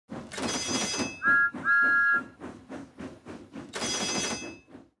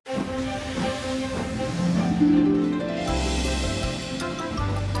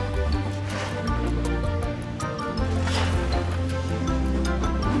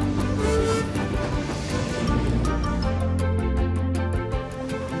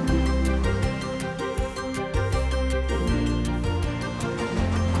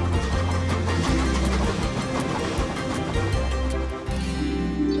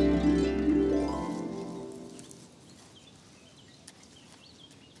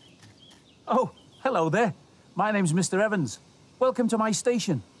Oh, hello there. My name's Mr. Evans. Welcome to my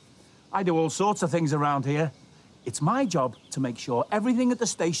station. I do all sorts of things around here. It's my job to make sure everything at the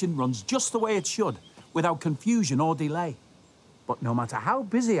station runs just the way it should, without confusion or delay. But no matter how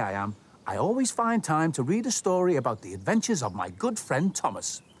busy I am, I always find time to read a story about the adventures of my good friend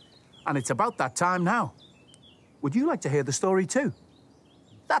Thomas. And it's about that time now. Would you like to hear the story too?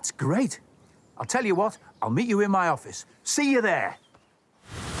 That's great. I'll tell you what, I'll meet you in my office. See you there.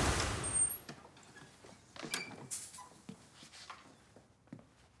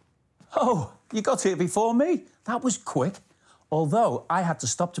 Oh, you got here before me? That was quick. Although I had to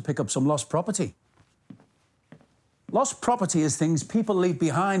stop to pick up some lost property. Lost property is things people leave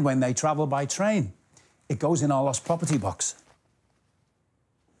behind when they travel by train. It goes in our lost property box.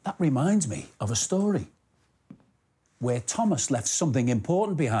 That reminds me of a story where Thomas left something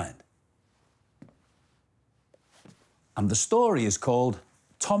important behind. And the story is called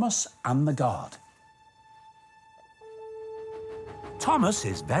Thomas and the Guard. Thomas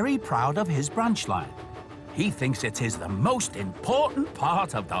is very proud of his branch line. He thinks it is the most important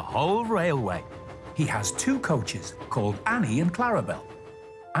part of the whole railway. He has two coaches called Annie and Clarabel.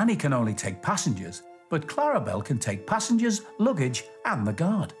 Annie can only take passengers, but Clarabel can take passengers, luggage, and the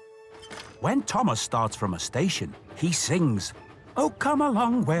guard. When Thomas starts from a station, he sings, "Oh, come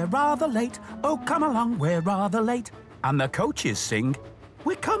along, we're rather late. Oh, come along, we're rather late." And the coaches sing,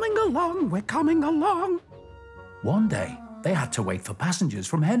 "We're coming along, we're coming along." One day, they had to wait for passengers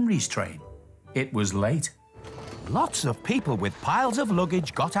from Henry's train. It was late. Lots of people with piles of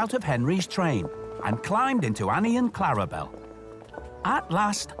luggage got out of Henry's train and climbed into Annie and Clarabel. At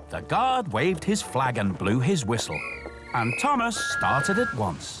last, the guard waved his flag and blew his whistle, and Thomas started at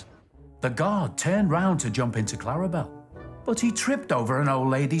once. The guard turned round to jump into Clarabel, but he tripped over an old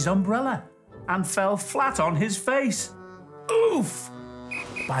lady's umbrella and fell flat on his face. Oof!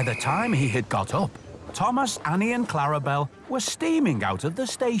 By the time he had got up, Thomas, Annie and Clarabel were steaming out of the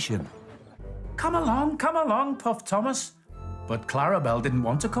station. Come along, puffed Thomas. But Clarabel didn't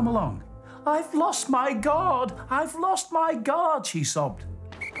want to come along. "I've lost my guard, I've lost my guard," she sobbed.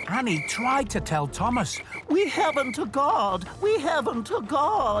 Annie tried to tell Thomas, "We haven't a guard, we haven't a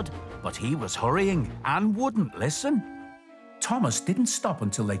guard." But he was hurrying and wouldn't listen. Thomas didn't stop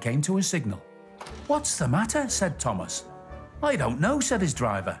until they came to a signal. "What's the matter?" said Thomas. "I don't know," said his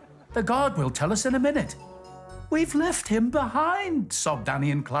driver. "The guard will tell us in a minute." "We've left him behind," sobbed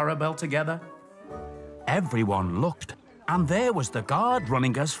Annie and Clarabel together. Everyone looked, and there was the guard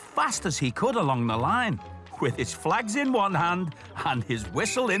running as fast as he could along the line, with his flags in one hand and his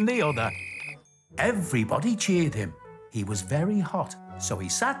whistle in the other. Everybody cheered him. He was very hot, so he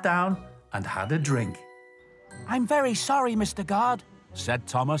sat down and had a drink. "I'm very sorry, Mr. Guard," said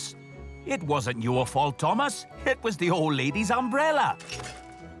Thomas. "It wasn't your fault, Thomas. It was the old lady's umbrella.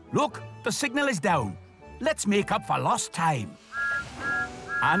 Look, the signal is down. Let's make up for lost time."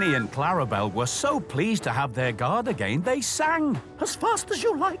 Annie and Clarabel were so pleased to have their guard again, they sang, "As fast as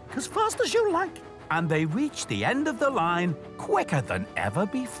you like, as fast as you like." And they reached the end of the line quicker than ever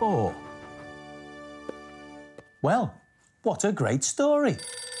before. Well, what a great story.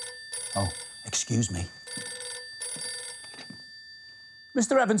 Oh, excuse me.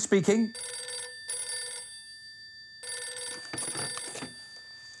 Mr. Evans speaking.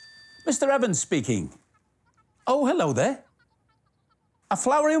 Mr. Evans speaking. Oh, hello there. A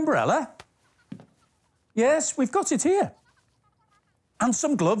flowery umbrella? Yes, we've got it here. And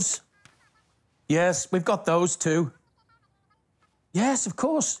some gloves? Yes, we've got those too. Yes, of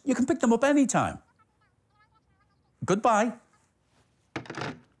course. You can pick them up any time. Goodbye.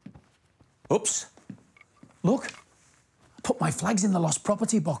 Oops. Look, I put my flags in the lost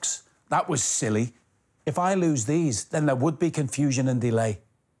property box. That was silly. If I lose these, then there would be confusion and delay.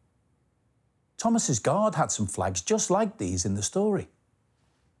 Thomas's guard had some flags just like these in the story.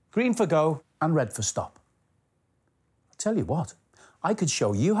 Green for go and red for stop. I'll tell you what, I could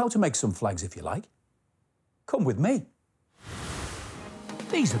show you how to make some flags if you like. Come with me.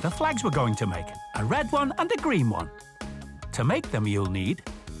 These are the flags we're going to make, a red one and a green one. To make them, you'll need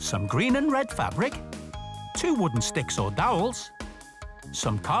some green and red fabric, 2 wooden sticks or dowels,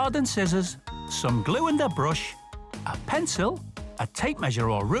 some card and scissors, some glue and a brush, a pencil, a tape measure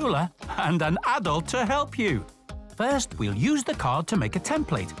or ruler, and an adult to help you. First, we'll use the card to make a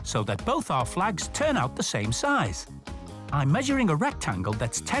template so that both our flags turn out the same size. I'm measuring a rectangle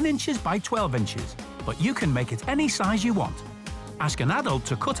that's 10 inches by 12 inches, but you can make it any size you want. Ask an adult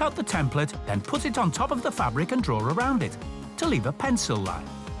to cut out the template, then put it on top of the fabric and draw around it to leave a pencil line.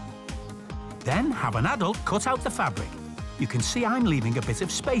 Then have an adult cut out the fabric. You can see I'm leaving a bit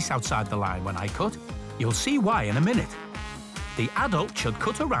of space outside the line when I cut. You'll see why in a minute. The adult should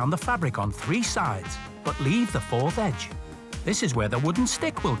cut around the fabric on 3 sides, but leave the 4th edge. This is where the wooden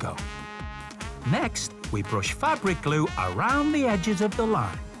stick will go. Next, we brush fabric glue around the edges of the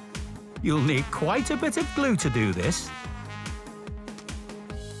line. You'll need quite a bit of glue to do this.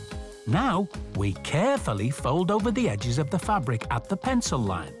 Now, we carefully fold over the edges of the fabric at the pencil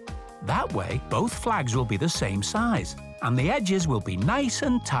line. That way, both flags will be the same size, and the edges will be nice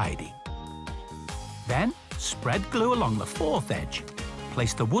and tidy. Then, spread glue along the 4th edge.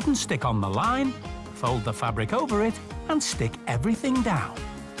 Place the wooden stick on the line, fold the fabric over it, and stick everything down.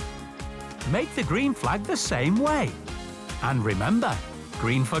 Make the green flag the same way. And remember,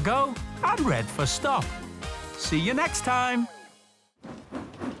 green for go and red for stop. See you next time!